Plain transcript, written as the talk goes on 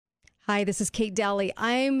Hi, this is Kate Dalley.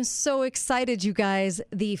 I'm so excited, you guys.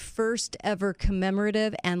 The first ever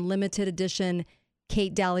commemorative and limited edition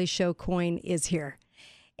Kate Dalley Show coin is here.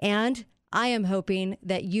 And I am hoping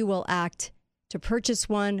that you will act to purchase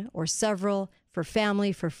one or several for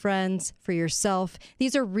family, for friends, for yourself.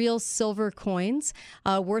 These are real silver coins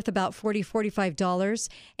worth about $40, $45.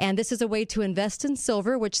 And this is a way to invest in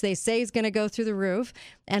silver, which they say is going to go through the roof,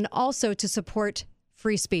 and also to support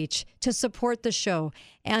free speech, to support the show.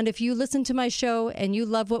 And if you listen to my show and you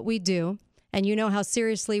love what we do, and you know how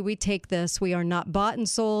seriously we take this, we are not bought and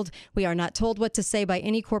sold. We are not told what to say by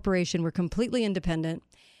any corporation. We're completely independent.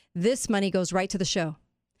 This money goes right to the show.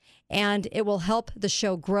 And it will help the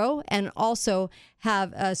show grow and also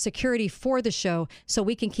have security for the show so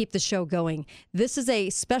we can keep the show going. This is a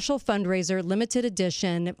special fundraiser, limited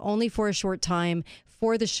edition, only for a short time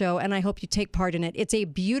for the show, and I hope you take part in it. It's a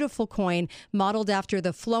beautiful coin modeled after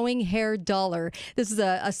the flowing hair dollar. This is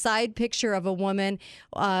a side picture of a woman,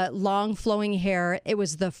 long flowing hair. It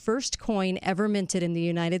was the first coin ever minted in the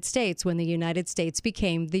United States when the United States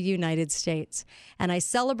became the United States. And I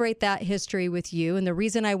celebrate that history with you. And the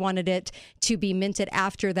reason I wanted it to be minted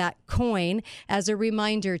after that coin as a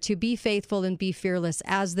reminder to be faithful and be fearless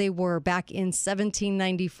as they were back in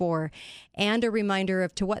 1794, and a reminder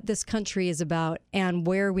of to what this country is about and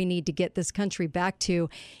where we need to get this country back to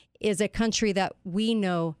is a country that we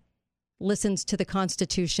know listens to the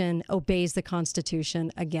Constitution, obeys the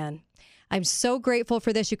Constitution again. I'm so grateful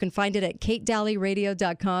for this. You can find it at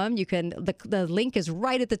katedalleyradio.com. The link is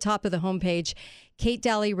right at the top of the homepage,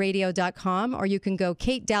 katedalleyradio.com, or you can go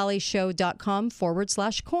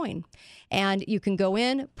katedalleyshow.com/coin. And you can go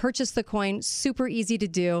in, purchase the coin, super easy to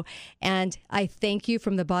do. And I thank you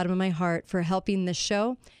from the bottom of my heart for helping this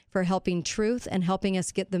show, for helping truth, and helping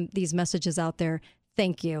us get these messages out there.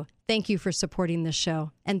 Thank you. Thank you for supporting this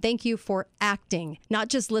show. And thank you for acting, not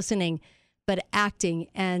just listening, but acting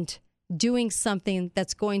and doing something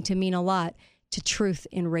that's going to mean a lot to truth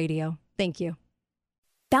in radio. Thank you.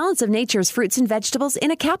 Balance of Nature's fruits and vegetables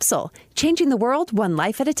in a capsule, changing the world one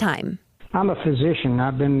life at a time. I'm a physician.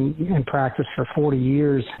 I've been in practice for 40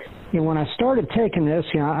 years. When I started taking this,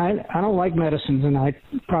 I don't like medicines, and I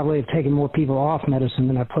probably have taken more people off medicine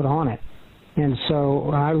than I put on it. And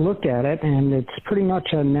so I looked at it, and it's pretty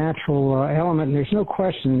much a natural element. And there's no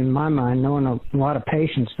question in my mind, knowing a lot of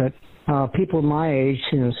patients, that people my age,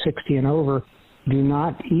 60 and over, do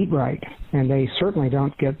not eat right. And they certainly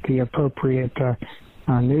don't get the appropriate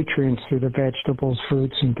nutrients through the vegetables,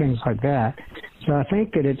 fruits, and things like that. So I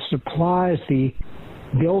think that it supplies the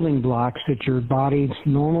building blocks that your body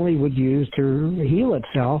normally would use to heal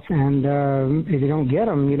itself. And if you don't get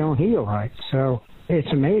them, you don't heal right. So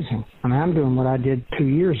it's amazing. I'm doing what I did 2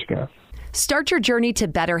 years ago. Start your journey to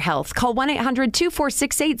better health. Call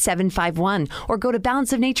 1-800-246-8751 or go to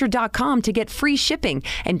balanceofnature.com to get free shipping.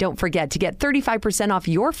 And don't forget to get 35% off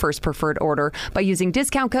your first preferred order by using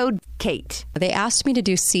discount code KATE. They asked me to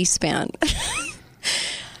do C-SPAN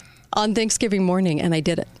on Thanksgiving morning, and I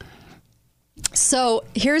did it. So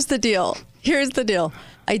here's the deal.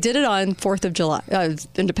 I did it on 4th of July,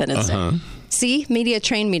 Independence Day. See, media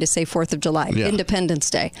trained me to say 4th of July, Independence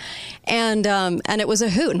Day. And it was a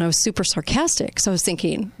hoot, and I was super sarcastic. So I was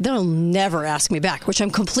thinking, they'll never ask me back, which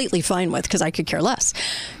I'm completely fine with because I could care less.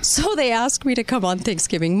 So they asked me to come on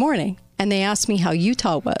Thanksgiving morning, and they asked me how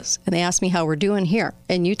Utah was, and they asked me how we're doing here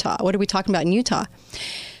in Utah. What are we talking about in Utah?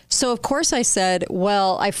 So, of course, I said,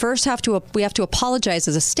 well, we have to apologize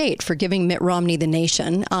as a state for giving Mitt Romney to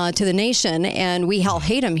the nation, and we all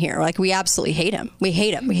hate him here. Like, we absolutely hate him. We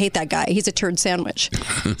hate him. We hate that guy. He's a turd sandwich.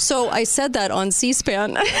 So I said that on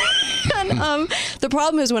C-SPAN. And the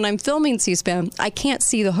problem is when I'm filming C-SPAN, I can't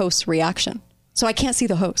see the host's reaction. So I can't see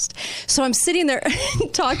the host. So I'm sitting there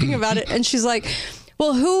talking about it, and she's like,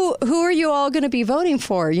 well, who are you all going to be voting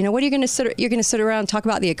for? What are you going to sit? You're going to sit around and talk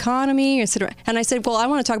about the economy? And I said, well, I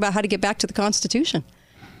want to talk about how to get back to the Constitution.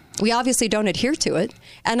 We obviously don't adhere to it.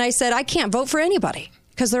 And I said, I can't vote for anybody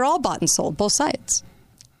because they're all bought and sold, both sides.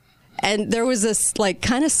 And there was this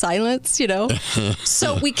kind of silence,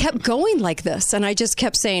 So we kept going like this. And I just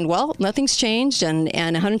kept saying, well, nothing's changed and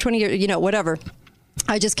 120 years, whatever.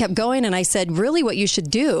 I just kept going, and I said, really what you should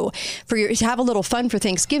do to have a little fun for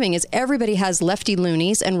Thanksgiving is everybody has lefty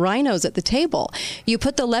loonies and rhinos at the table. You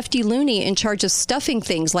put the lefty loony in charge of stuffing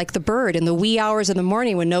things like the bird in the wee hours of the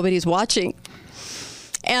morning when nobody's watching.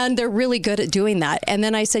 And they're really good at doing that. And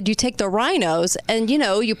then I said, you take the rhinos and,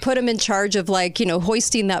 you put them in charge of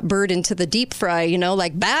hoisting that bird into the deep fry,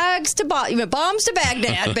 like bombs to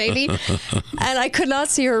Baghdad, baby. And I could not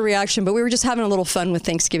see her reaction, but we were just having a little fun with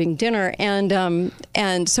Thanksgiving dinner.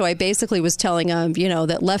 And so I basically was telling them,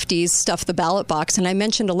 that lefties stuff the ballot box. And I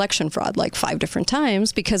mentioned election fraud like 5 different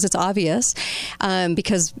times because it's obvious,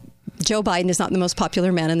 because Joe Biden is not the most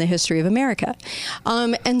popular man in the history of America.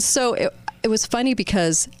 And so it was funny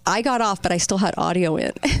because I got off, but I still had audio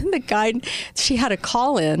in. The guy, she had a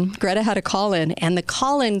call in, Greta had a call in, and the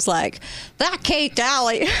call-in's like, that Kate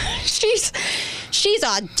Dalley, she's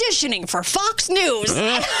auditioning for Fox News.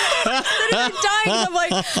 I'm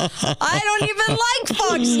like, I don't even like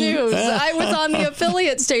Fox News. I was on the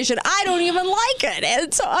affiliate station. I don't even like it.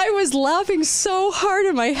 And so I was laughing so hard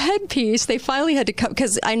in my headpiece. They finally had to come,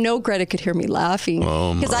 because I know Greta could hear me laughing,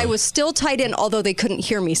 because I was still tied in, although they couldn't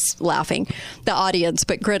hear me laughing, the audience,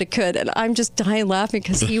 but Greta could. And I'm just dying laughing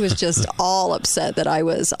because he was just all upset that I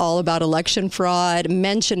was all about election fraud,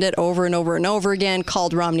 mentioned it over and over and over again,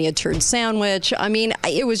 called Romney a turd sandwich. I mean,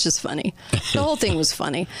 it was just funny. The whole thing was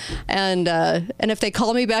funny. And if they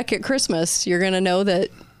call me back at Christmas, you're going to know that,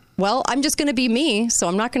 well, I'm just going to be me, so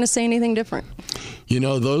I'm not going to say anything different.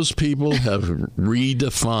 Those people have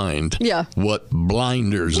redefined what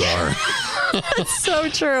blinders are. It's so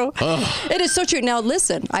true. Oh. It is so true. Now,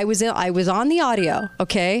 listen, I was on the audio,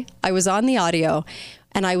 okay? I was on the audio,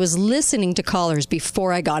 and I was listening to callers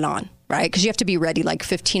before I got on, right? Because you have to be ready like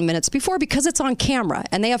 15 minutes before, because it's on camera,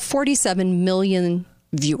 and they have 47 million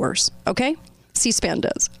viewers, okay? C-SPAN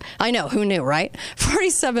does. I know, who knew, right?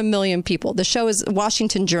 47 million people. The show is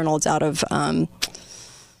Washington Journal. It's out of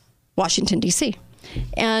Washington, D.C.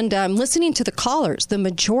 And listening to the callers, the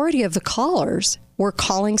majority of the callers were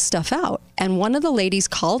calling stuff out. And one of the ladies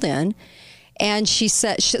called in, and she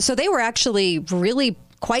said, so they were actually really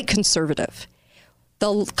quite conservative.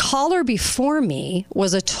 The caller before me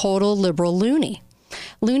was a total liberal loony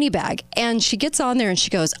bag. And she gets on there and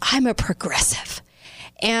she goes, I'm a progressive.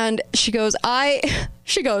 And she goes,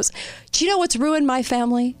 do you know what's ruined my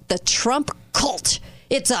family? The Trump cult.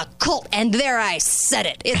 It's a cult. And there I said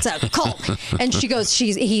it. It's a cult. And she goes,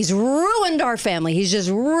 he's ruined our family. He's just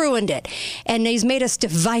ruined it. And he's made us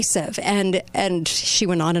divisive. And she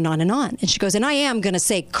went on and on and on. And she goes, and I am going to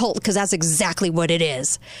say cult because that's exactly what it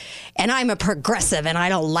is. And I'm a progressive and I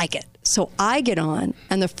don't like it. So I get on,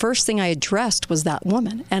 and the first thing I addressed was that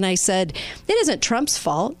woman. And I said, it isn't Trump's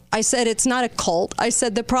fault. I said, it's not a cult. I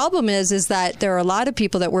said, the problem is that there are a lot of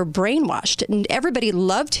people that were brainwashed, and everybody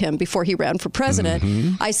loved him before he ran for president.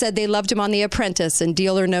 Mm-hmm. I said, they loved him on The Apprentice and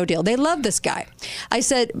Deal or No Deal. They loved this guy. I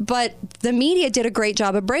said, but the media did a great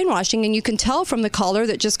job of brainwashing, and you can tell from the caller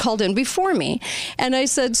that just called in before me. And I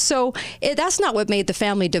said, so that's not what made the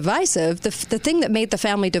family divisive. The thing that made the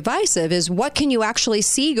family divisive is what can you actually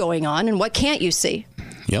see going on and what can't you see?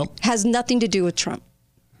 Yep. Has nothing to do with Trump.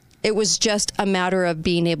 It was just a matter of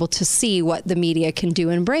being able to see what the media can do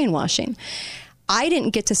in brainwashing. I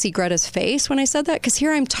didn't get to see Greta's face when I said that, because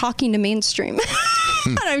here I'm talking to mainstream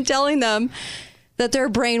and I'm telling them that they're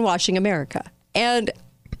brainwashing America. And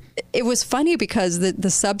it was funny because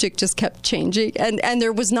the subject just kept changing, and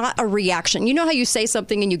there was not a reaction. You know how you say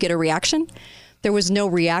something and you get a reaction? There was no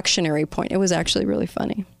reactionary point. It was actually really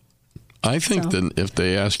funny. I think that if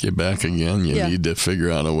they ask you back again, you need to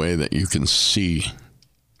figure out a way that you can see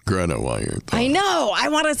Greta while you're talking. I know. I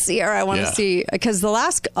want to see her. I want to see, because the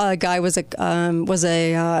last guy was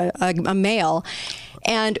a male,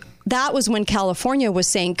 and that was when California was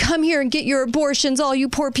saying, come here and get your abortions, all you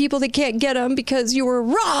poor people that can't get them because you were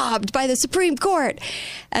robbed by the Supreme Court.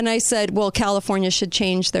 And I said, well, California should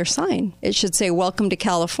change their sign. It should say, welcome to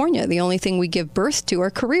California. The only thing we give birth to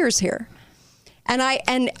are careers here.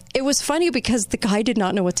 And it was funny because the guy did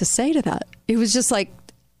not know what to say to that. It was just like,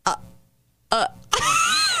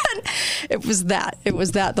 It was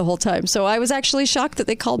that the whole time. So I was actually shocked that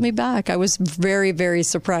they called me back. I was very, very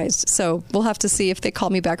surprised. So we'll have to see if they call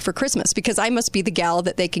me back for Christmas, because I must be the gal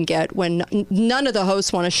that they can get when none of the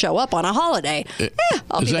hosts want to show up on a holiday.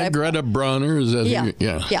 Is that Greta Bronner? Is that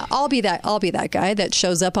yeah. I'll be that guy that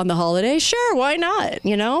shows up on the holiday. Sure, why not?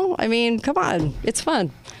 I mean, come on, it's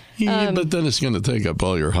fun. But then it's going to take up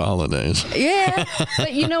all your holidays. Yeah,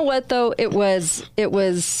 but you know what though? It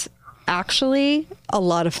was actually a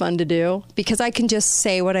lot of fun to do, because I can just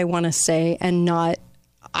say what I want to say and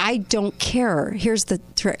I don't care. Here's the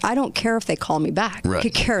trick. I don't care if they call me back. Right. I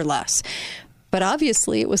could care less. But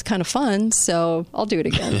obviously it was kind of fun, so I'll do it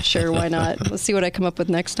again. Sure, why not? Let's see what I come up with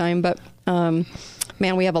next time. But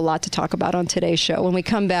man, we have a lot to talk about on today's show. When we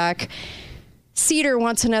come back, Cedar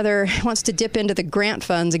wants to dip into the grant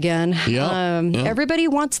funds again. Yeah. Everybody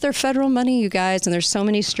wants their federal money, you guys, and there's so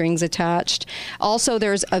many strings attached. Also,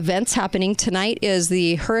 there's events happening. Tonight is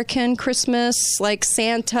the Hurricane Christmas, like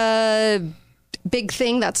Santa big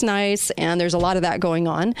thing. That's nice. And there's a lot of that going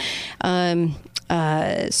on.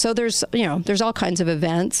 So there's all kinds of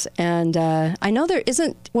events. And I know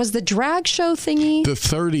was the drag show thingy? The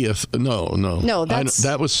 30th. No,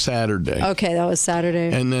 that was Saturday. Okay, that was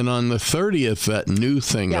Saturday. And then on the 30th, that new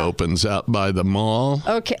thing opens out by the mall.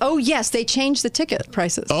 Okay. Oh, yes. They changed the ticket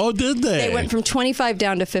prices. Oh, did they? They went from 25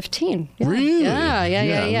 down to 15. Yeah. Really?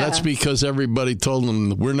 Yeah. That's because everybody told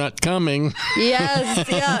them we're not coming. Yes.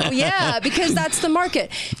 Yeah. Because that's the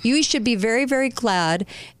market. You should be very, very glad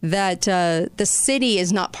that the city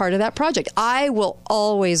is not part of that project. I will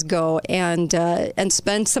always go and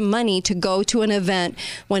spend some money to go to an event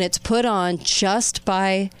when it's put on just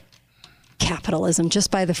by capitalism, just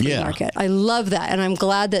by the free market. I love that. And I'm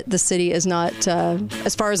glad that the city is not,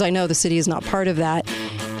 as far as I know, the city is not part of that.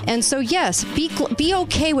 And so, yes, be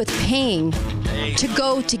okay with paying to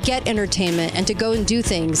go to get entertainment and to go and do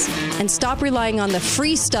things, and stop relying on the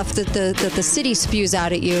free stuff that the city spews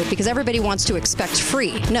out at you, because everybody wants to expect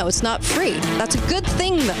free. No, it's not free. That's a good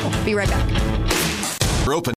thing, though. Be right back. Open